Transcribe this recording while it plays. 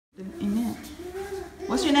Amen.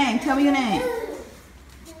 What's your name? Tell me your name.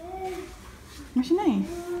 What's your name?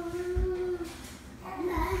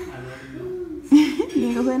 You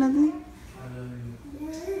ain't gonna say nothing?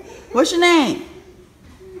 What's your name?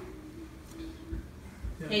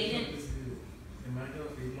 Hayden.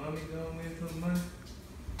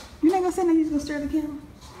 You're not gonna say nothing, you're just gonna stare at the camera.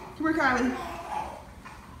 Come here, Kylie.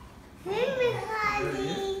 Come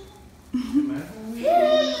here.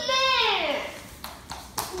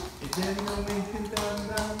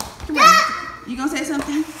 You gonna say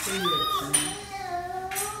something?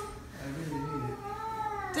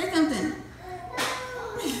 Say something.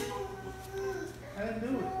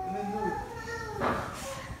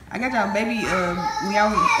 I got y'all baby when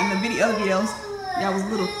y'all was in the video, other videos, y'all was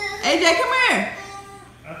little. AJ, come here.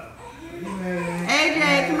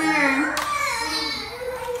 AJ, come here.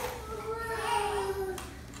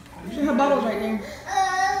 See her bubbles right there.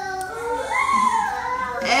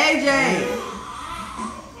 AJ,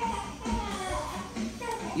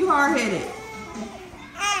 you hard-headed.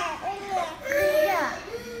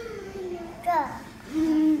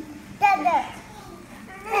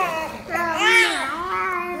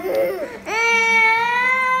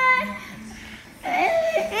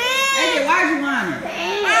 AJ, why'd you whine?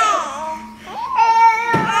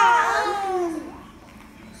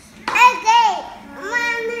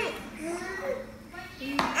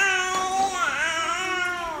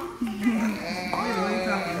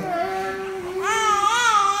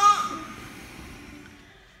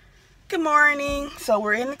 Good morning. So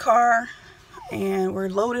we're in the car and we're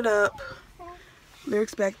loaded up.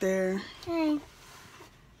 Lyric's back there. Hey.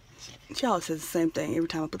 She always says the same thing every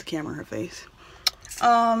time I put the camera in her face.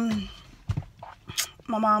 My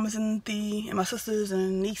mom is in and my sisters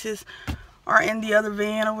and nieces are in the other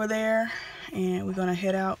van over there, and we're gonna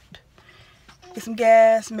head out, get some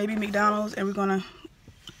gas, maybe McDonald's, and we're gonna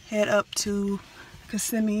head up to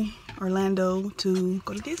Kissimmee, Orlando to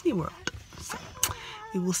go to Disney World. So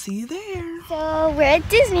we will see you there. So we're at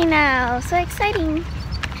Disney now. So exciting.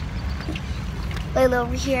 Layla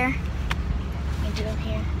over here. Angel over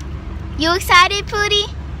here. You excited,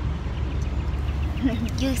 Pootie?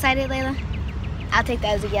 You excited, Layla? I'll take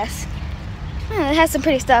that as a yes. It has some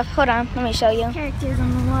pretty stuff. Hold on, let me show you. Characters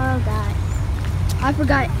on the wall got, I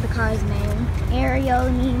forgot the car's name. Ariel,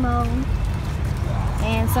 Nemo,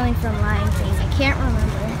 and something from Lion King. I can't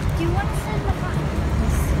remember. Do you want to send the car?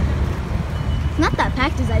 It's not that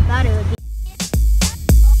packed as I thought it would be.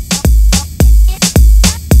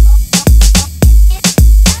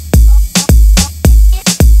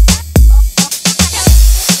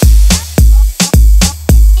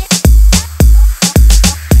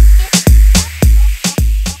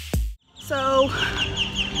 So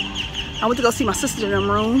I went to go see my sister in her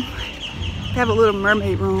room. They have a little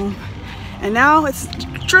mermaid room. And now it's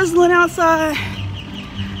drizzling outside.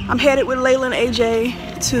 I'm headed with Layla and AJ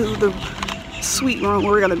to the suite room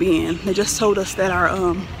where we're gonna be in. They just told us that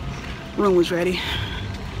our room was ready.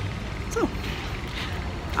 So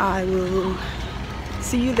I will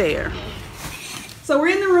see you there. So we're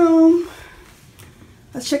in the room.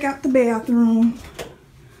 Let's check out the bathroom.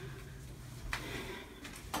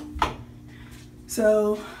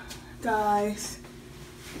 So, guys,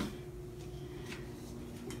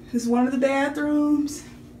 this is one of the bathrooms.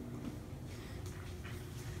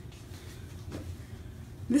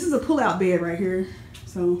 This is a pull-out bed right here.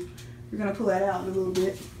 So, we're gonna pull that out in a little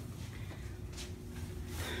bit.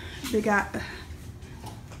 They got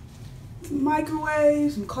some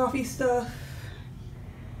microwaves, some coffee stuff.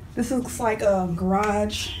 This looks like a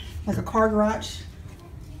garage, like a car garage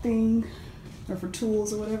thing. Or for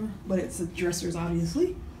tools or whatever, but it's a dressers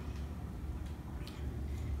obviously.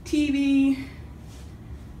 TV,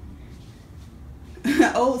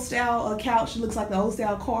 old style couch. It looks like the old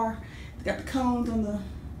style car. It's got the cones on the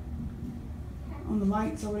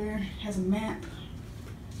lights over there. Has a map.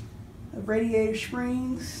 A radiator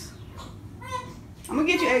springs. I'm gonna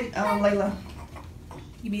get you Layla.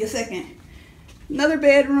 Give me a second. Another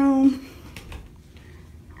bedroom.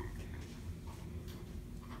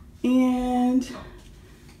 And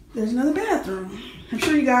there's another bathroom. I'm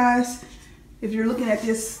sure you guys, if you're looking at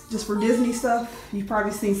this just for Disney stuff, you've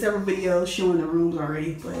probably seen several videos showing the rooms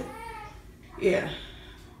already, but yeah.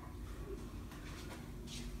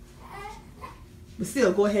 But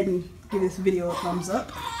still, go ahead and give this video a thumbs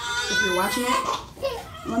up if you're watching it.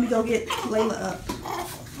 Let me go get Layla up.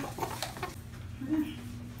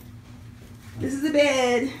 This is the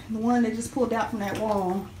bed, the one that just pulled out from that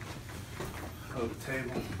wall. Oh, the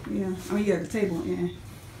table. Yeah, I mean, yeah, the table, yeah.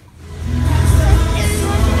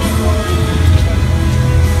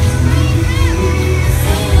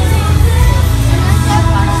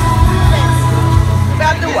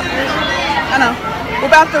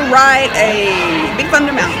 about to ride a Big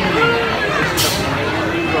Thunder Mountain.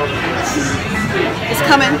 It's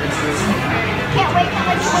coming. Can't wait, can't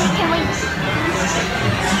wait, can't wait, can't wait.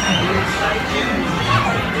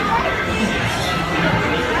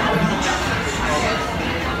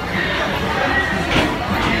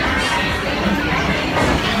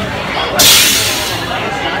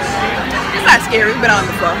 It's not scary. We've been on it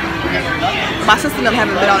before. My sister and them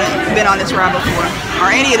haven't been on this ride before,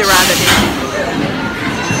 or any of the rides I did.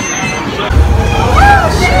 Oh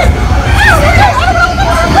shit!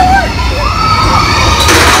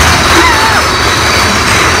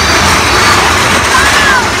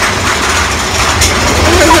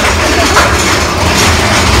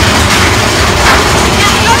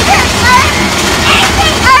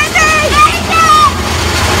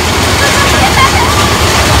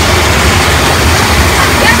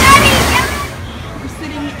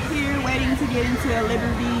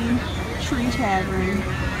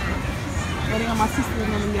 Waiting on my sister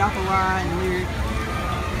and them to get off the ride and lyric.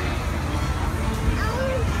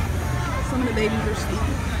 Some of the babies are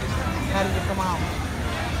sleeping. How did it come out?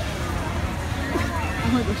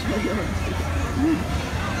 I'm gonna go show you.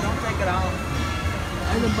 Don't take it off.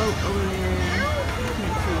 There's a boat over there. You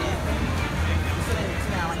can't see it.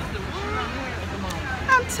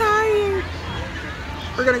 I'm tired.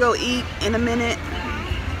 We're gonna go eat in a minute.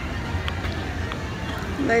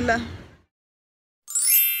 Layla.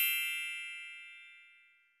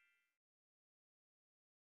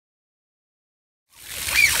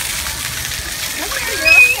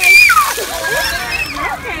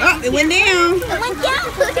 Oh, it went down. It went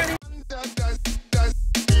down.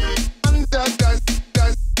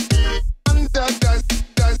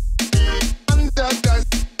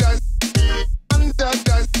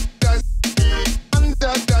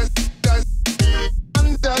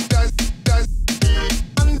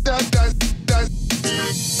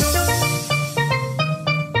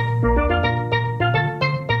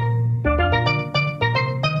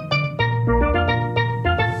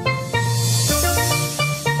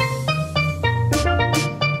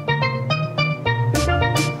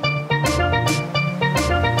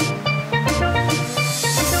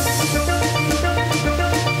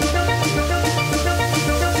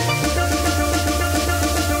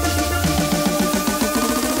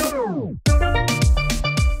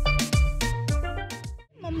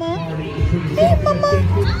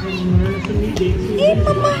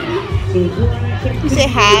 You say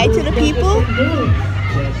hi to the people.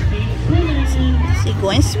 She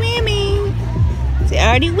going swimming. She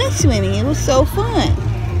already went swimming. It was so fun.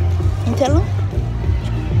 Can you tell them?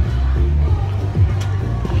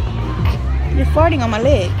 You're farting on my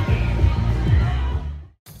leg.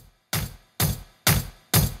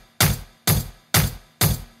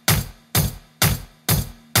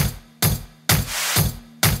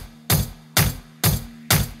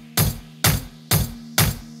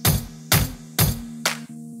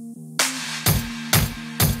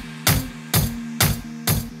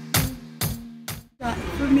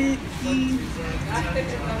 For Mickey,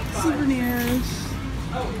 souvenirs.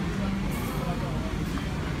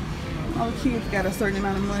 All the kids got a certain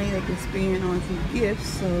amount of money they can spend on some gifts,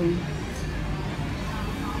 so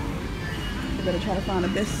they better try to find the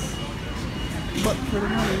best buck for the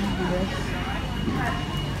money, I guess.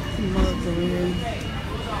 Some mugs over here.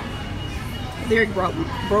 Derek broke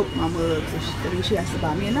my mug, so she has to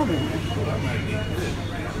buy me another one.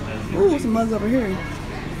 Ooh, some mugs over here.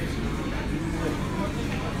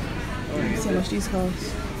 Let's see how much these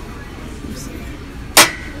cost.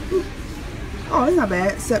 Oh, it's not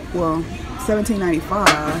bad. Except, well,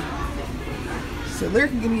 $17.95. So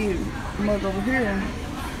Lyric can give me a mug over here.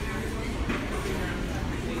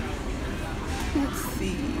 Let's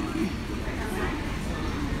see.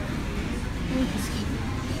 This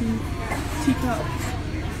cute teacup.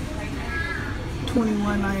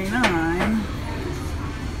 $21.99.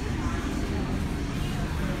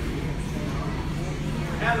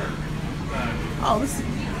 Oh, this is,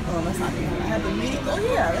 oh, that's not the one. I had the mini. Oh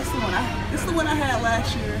yeah, that's the one. This is the one I had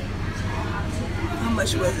last year. How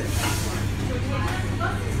much was it?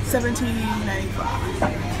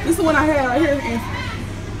 $17.95. This is the one I had right here.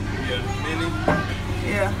 Yeah, mini.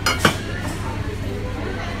 Yeah.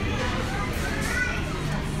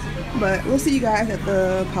 But we'll see you guys at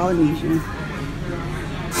the Polynesian.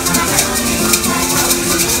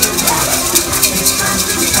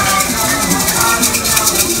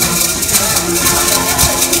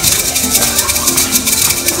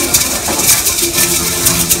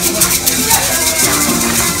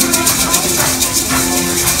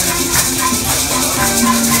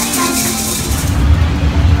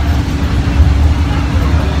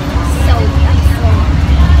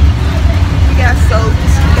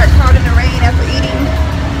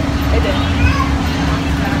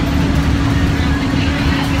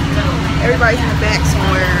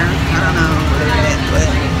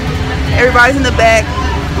 everybody's in the back.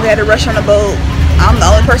 We had to rush on the boat. I'm the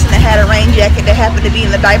only person that had a rain jacket that happened to be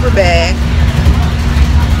in the diaper bag.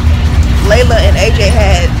 Layla and AJ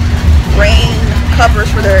had rain covers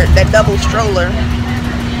for that double stroller.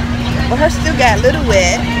 But her still got a little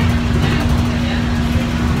wet.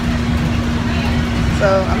 So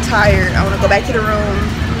I'm tired. I want to go back to the room,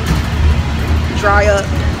 dry up.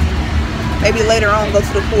 Maybe later on go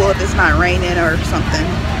to the pool if it's not raining or something.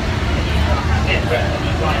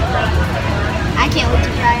 I can't wait to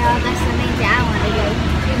dry off. That's the main thing I want to do.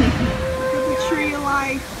 Look at the tree of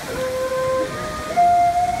life.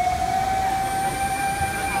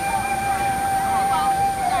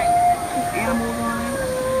 There's animals on it.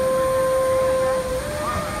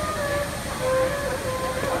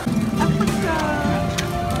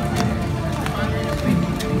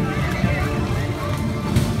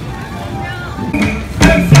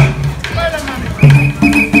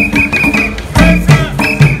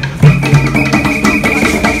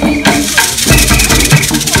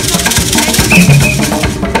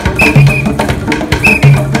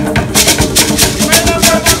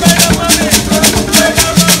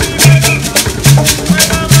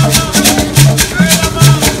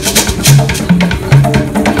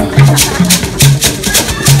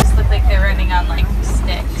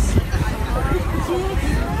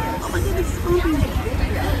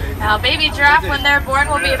 Now, a baby giraffe, when they're born,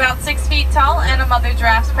 will be about 6 feet tall, and a mother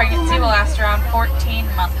giraffe's pregnancy will last around 14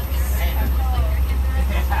 months.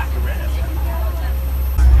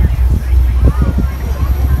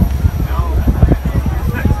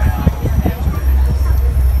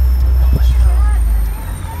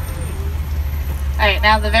 Alright,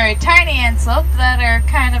 now the very tiny antelope that are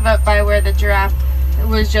kind of up by where the giraffe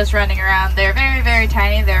was just running around, they're very, very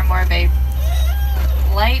tiny. They're more of a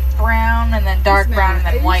light brown and then dark brown and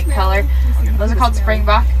then white color. Those are called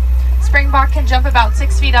springbok. Springbok can jump about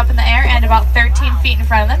 6 feet up in the air and about 13 feet in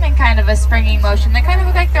front of them in kind of a springing motion. They kind of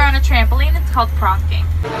look like they're on a trampoline. It's called pronking.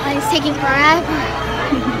 Oh, it's taking forever.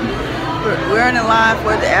 We're in the line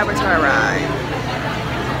for the Avatar ride.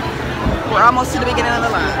 We're almost to the beginning of the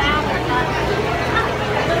line.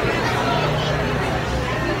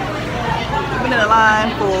 We've been in the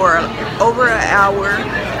line for over an hour.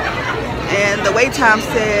 And the wait time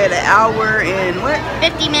said an hour and what?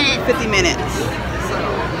 50 minutes. 50 minutes. So.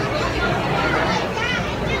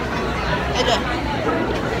 Okay.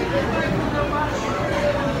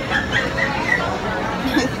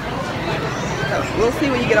 We'll see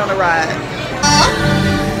when you get on the ride.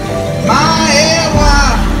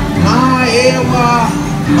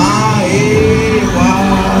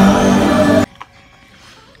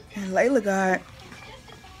 And Layla got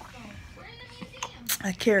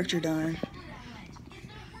a character done.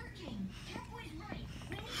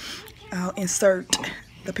 I'll insert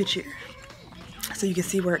the picture so you can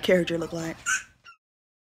see what her character look like.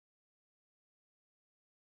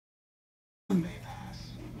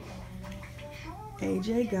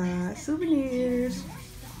 AJ got souvenirs.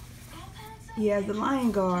 He has the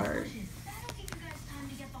lion guard.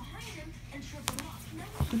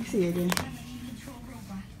 Let me see it again.